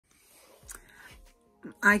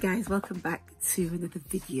Hi guys, welcome back to another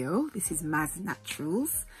video. This is Maz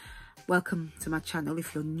Naturals. Welcome to my channel.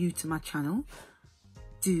 If you're new to my channel,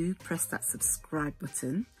 do press that subscribe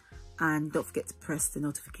button and don't forget to press the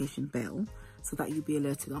notification bell so that you'll be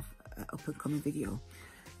alerted of an up and coming video.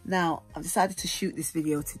 Now, I've decided to shoot this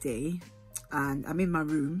video today and I'm in my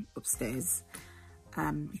room upstairs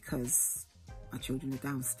because my children are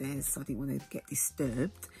downstairs, so I didn't want to get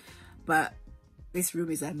disturbed. But this room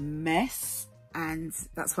is a mess and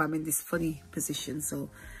that's why I'm in this funny position, so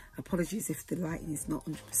apologies if the lighting is not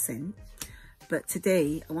 100%. But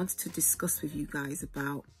today I wanted to discuss with you guys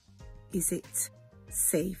about, is it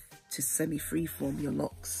safe to semi-freeform your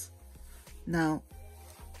locks? Now,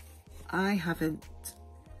 I haven't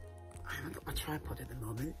got my tripod at the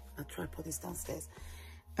moment. My tripod is downstairs.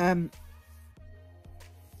 I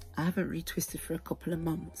haven't retwisted for a couple of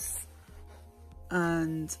months,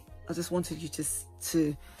 and I just wanted you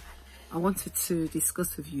I wanted to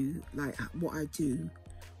discuss with you like what I do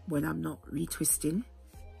when I'm not retwisting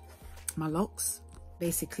my locks.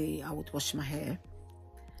 Basically, I would wash my hair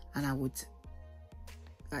and I would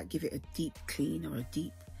like give it a deep clean or a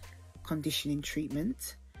deep conditioning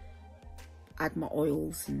treatment, add my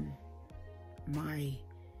oils and my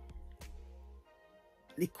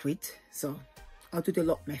liquid. So I'll do the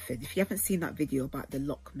lock method. If you haven't seen that video about the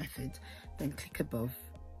lock method, then click above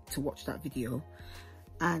to watch that video.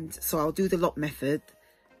 And so I'll do the lock method,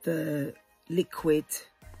 the liquid,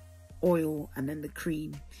 oil, and then the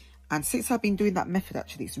cream. And since I've been doing that method,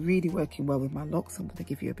 actually, it's really working well with my locks. I'm going to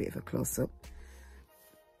give you a bit of a close-up.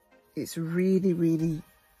 It's really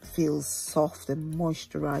feels soft and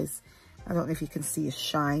moisturized. I don't know if you can see a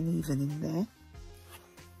shine even in there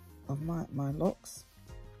of my locks.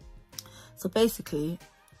 So basically,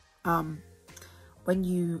 when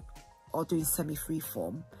you are doing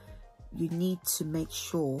semi-freeform, you need to make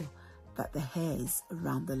sure that the hairs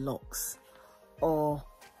around the locks are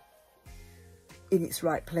in its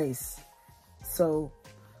right place. So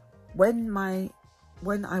when I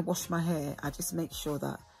wash my hair, I just make sure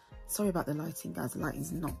that, sorry about the lighting guys, the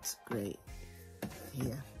lighting's not great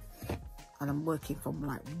here and I'm working from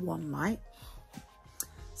like one light.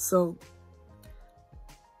 So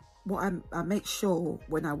what I make sure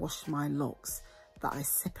when I wash my locks that I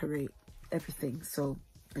separate everything. So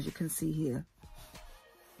as you can see here,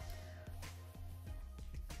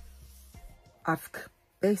 I've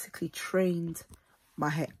basically trained my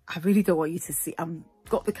hair. I really don't want you to see, I've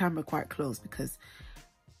got the camera quite close because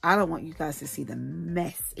I don't want you guys to see the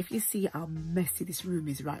mess. If you see how messy this room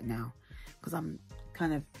is right now, because I'm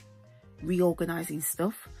kind of reorganizing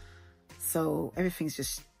stuff, so everything's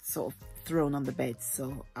just sort of thrown on the bed,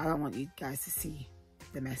 so I don't want you guys to see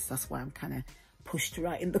the mess. That's why I'm kind of pushed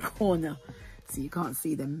right in the corner so you can't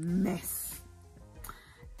see the mess.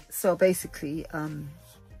 So basically,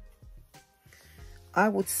 I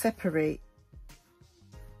would separate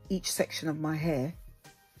each section of my hair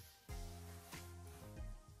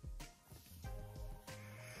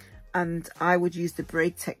and I would use the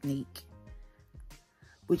braid technique,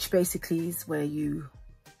 which basically is where you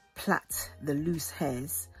plait the loose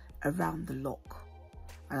hairs around the lock.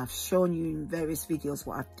 And I've shown you in various videos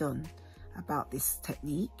what I've done about this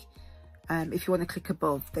technique. If you want to click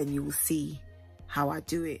above, then you will see how I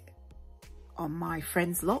do it on my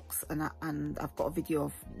friend's locks, and I've got a video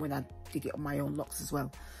of when I did it on my own locks as well.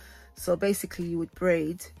 So basically you would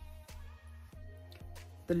braid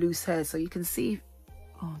the loose hair. So you can see,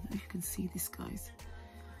 oh, I don't know if you can see this guys,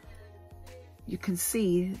 you can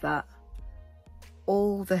see that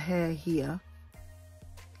all the hair here,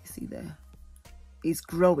 you see there, is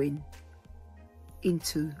growing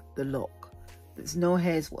into the lock. There's no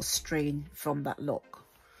hairs what's straying from that lock.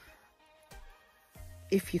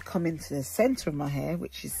 If you come into the center of my hair,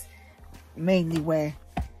 which is mainly where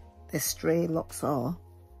the stray locks are,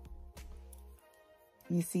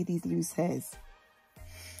 you see these loose hairs.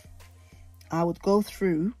 I would go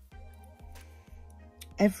through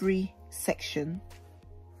every section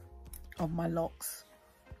of my locks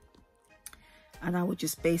and I would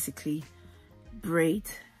just basically braid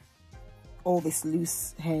all this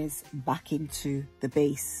loose hairs back into the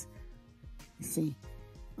base. You see,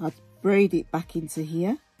 I'd braid it back into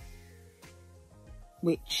here,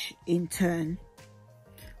 which in turn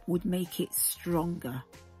would make it stronger,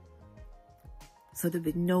 so there'd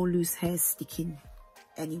be no loose hairs sticking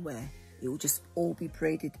anywhere. It will just all be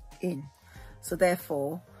braided in. So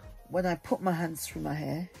therefore, when I put my hands through my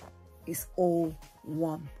hair, it's all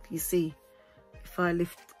one. You see, if I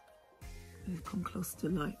lift, come close to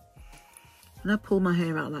the light, when I pull my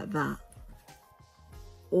hair out like that,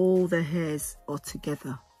 all the hairs are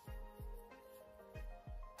together.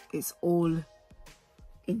 It's all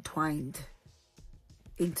entwined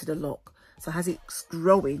into the lock. So as it's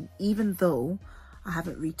growing, even though I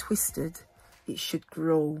haven't retwisted, it should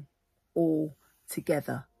grow all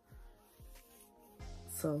together.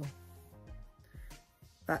 So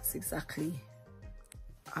that's exactly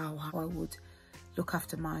how I would look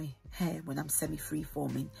after my hair when I'm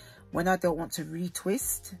semi-freeforming. When I don't want to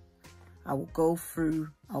retwist, I will go through,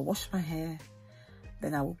 I'll wash my hair,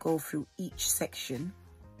 then I will go through each section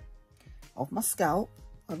of my scalp.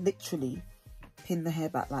 I'll literally pin the hair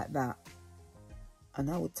back like that, and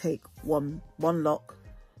I will take one lock,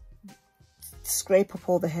 scrape up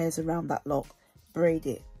all the hairs around that lock, braid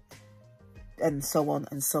it, and so on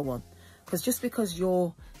and so on. Because just because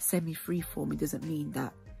you're semi-freeforming doesn't mean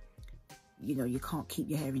that, you know, you can't keep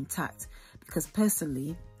your hair intact. Because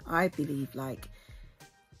personally, I believe, like,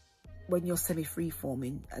 when you're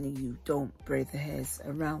semi-freeforming and you don't braid the hairs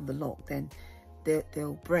around the lock, then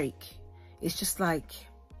they'll break. It's just like,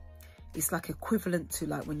 it's like equivalent to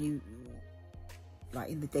like when you, like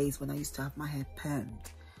in the days when I used to have my hair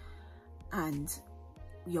permed, and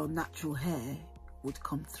your natural hair would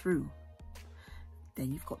come through.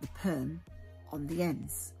 Then you've got the perm on the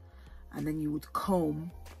ends, and then you would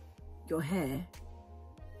comb your hair.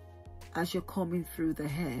 As you're combing through the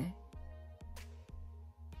hair,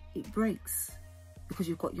 it breaks because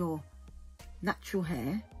you've got your natural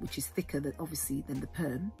hair, which is thicker than obviously than the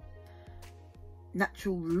perm,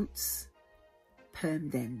 natural roots,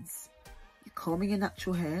 permed ends. You're combing your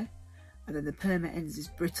natural hair, and then the perm ends is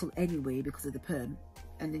brittle anyway because of the perm,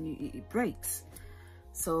 and then it breaks.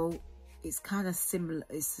 So it's kind of similar.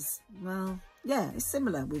 It's just, well, yeah, it's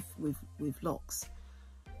similar with locks.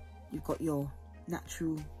 You've got your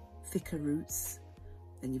natural thicker roots,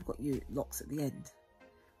 and you've got your locks at the end.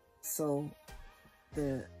 So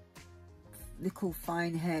the little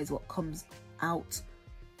fine hairs, what comes out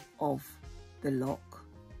of the lock,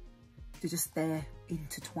 they're just there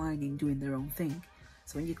intertwining, doing their own thing.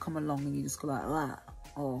 So when you come along and you just go like that,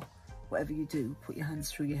 or whatever you do, put your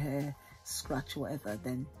hands through your hair, scratch or whatever,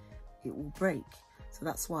 then it will break. So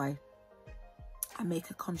that's why I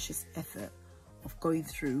make a conscious effort of going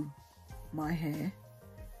through my hair,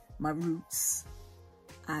 my roots,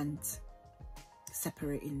 and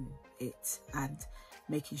separating it and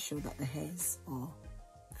making sure that the hairs are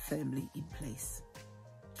firmly in place.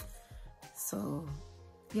 So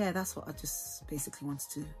yeah, that's what I just basically wanted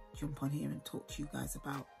to jump on here and talk to you guys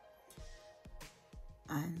about.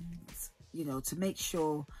 And you know, to make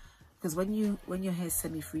sure, because when your hair's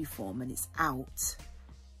semi-freeform and it's out,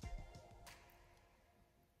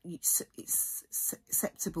 it's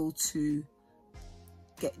susceptible to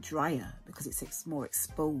get drier because it's more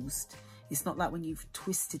exposed. It's not like when you've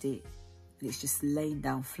twisted it and it's just laying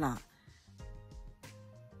down flat.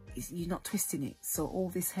 You're not twisting it, so all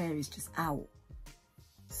this hair is just out,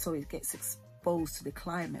 so it gets exposed to the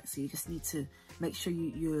climate. So you just need to make sure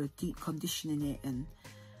you're deep conditioning it and,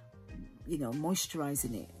 you know,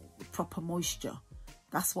 moisturizing it, proper moisture.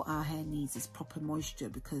 That's what our hair needs, is proper moisture,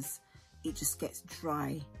 because it just gets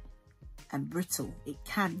dry and brittle. It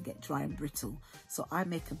can get dry and brittle. So I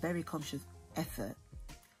make a very conscious effort,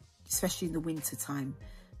 especially in the winter time,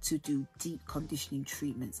 to do deep conditioning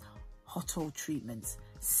treatments, hot oil treatments,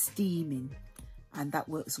 steaming, and that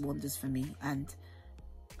works wonders for me. And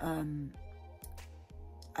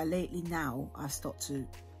I lately now I've started to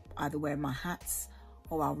either wear my hats,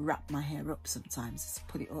 or I'll wrap my hair up sometimes, just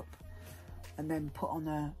put it up and then put on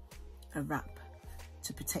a wrap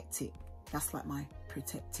to protect it. That's like my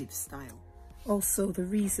protective style. Also, the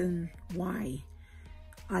reason why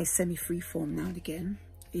I semi-freeform now and again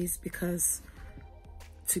is because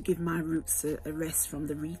to give my roots a rest from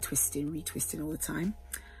the retwisting all the time,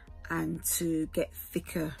 and to get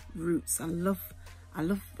thicker roots. I love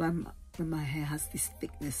when my hair has this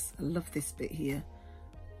thickness. I love this bit here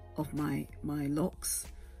of my locks.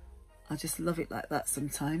 I just love it like that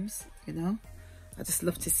sometimes, you know. I just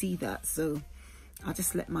love to see that. So I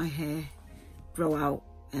just let my hair grow out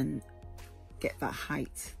and get that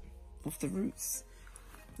height of the roots.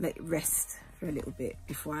 Let it rest for a little bit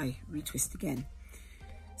before I retwist again.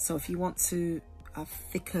 So if you want to have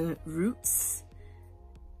thicker roots,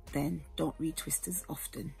 then don't retwist as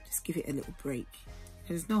often. Just give it a little break.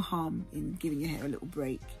 There's no harm in giving your hair a little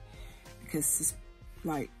break, because it's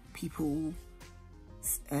like people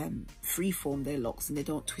freeform their locks and they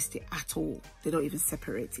don't twist it at all. They don't even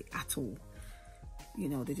separate it at all. You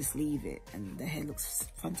know, they just leave it and the hair looks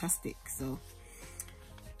fantastic. So,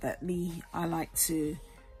 but me, I like to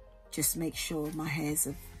just make sure my hairs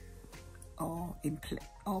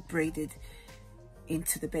are braided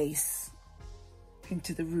into the base,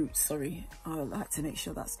 into the roots, sorry. I like to make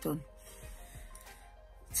sure that's done.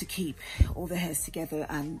 to keep all the hairs together.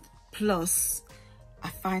 And plus I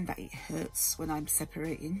find that it hurts when I'm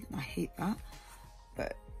separating. I hate that.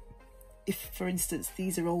 But if, for instance,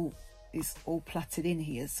 these are all, it's all plaited in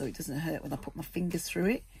here, so it doesn't hurt when I put my fingers through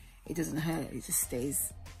it. It doesn't hurt, it just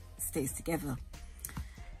stays together.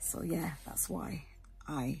 So yeah, that's why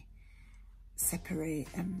I separate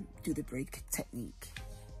and do the braid technique.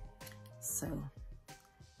 So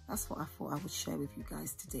that's what I thought I would share with you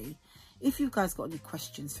guys today. If you guys got any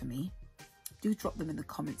questions for me, do drop them in the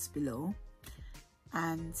comments below.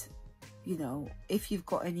 And you know, if you've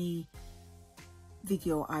got any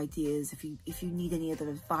video ideas, if you need any other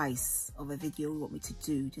advice of a video you want me to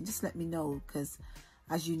do, then just let me know, because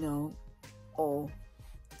as you know, or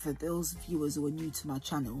for those viewers who are new to my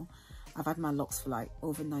channel, I've had my locks for like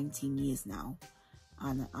over 19 years now,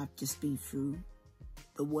 and I've just been through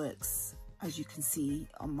the works. As you can see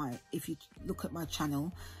on my, if you look at my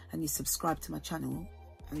channel and you subscribe to my channel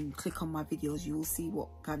and click on my videos, you will see what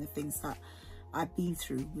kind of things that I've been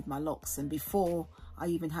through with my locks. And before I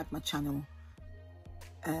even had my channel,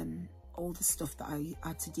 all the stuff that I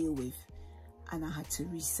had to deal with, and I had to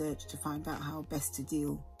research to find out how best to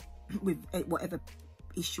deal with whatever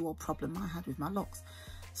issue or problem I had with my locks.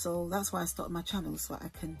 So that's why I started my channel, so I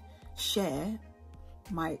can share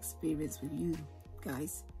my experience with you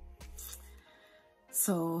guys.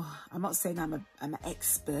 So I'm not saying I'm an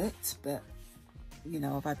expert, but you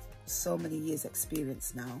know, I've had so many years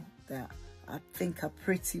experience now that I think I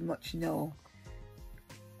pretty much know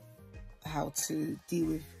how to deal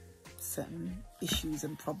with certain issues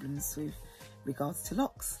and problems with regards to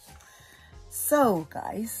locks. So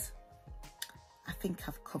guys, I think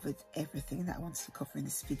I've covered everything that I wanted to cover in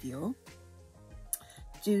this video.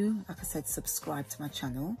 Do, like I said, subscribe to my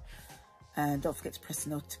channel, and don't forget to press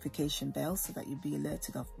the notification bell so that you'll be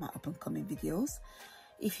alerted of my up and coming videos.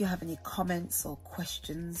 If you have any comments or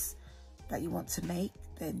questions that you want to make,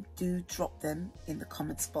 then do drop them in the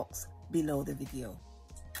comments box below the video.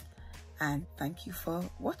 And thank you for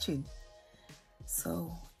watching.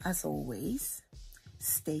 So as always,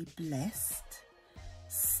 stay blessed,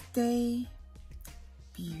 stay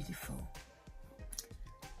beautiful,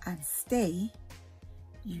 and stay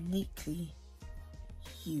uniquely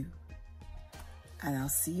you. And I'll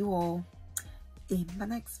see you all in my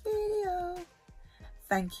next video.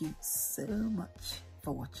 Thank you so much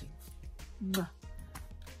for watching.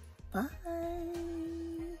 Bye.